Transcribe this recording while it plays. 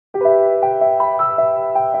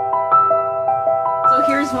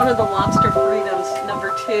is one of the Lobster Freedoms,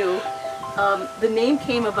 #2. The name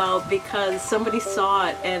came about because somebody saw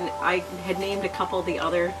it, and I had named a couple of the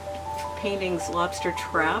other paintings Lobster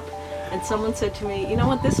Trap, and someone said to me, you know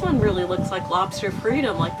what, this one really looks like Lobster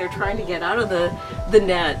Freedom, like they're trying to get out of the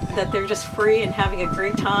net, that they're just free and having a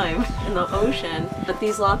great time in the ocean, but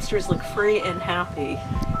these lobsters look free and happy.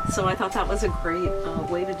 So I thought that was a great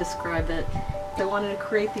way to describe it. I wanted to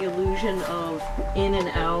create the illusion of in and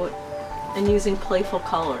out and using playful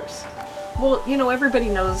colors. Well, you know, everybody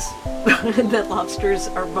knows that lobsters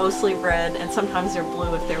are mostly red and sometimes they're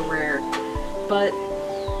blue if they're rare. But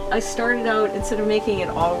I started out, instead of making it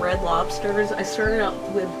all red lobsters, I started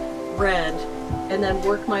out with red and then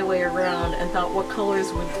worked my way around and thought what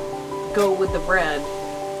colors would go with the red.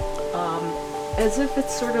 As if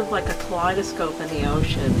it's sort of like a kaleidoscope in the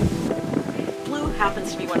ocean. Blue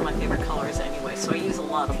happens to be one of my favorite colors anyway, so I use a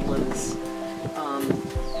lot of blues.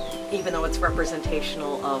 Even though it's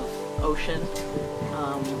representational of ocean,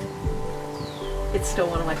 it's still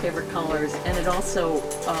one of my favorite colors, and it also,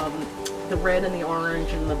 the red and the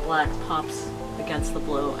orange and the black pops against the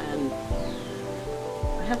blue, and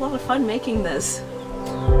I had a lot of fun making this.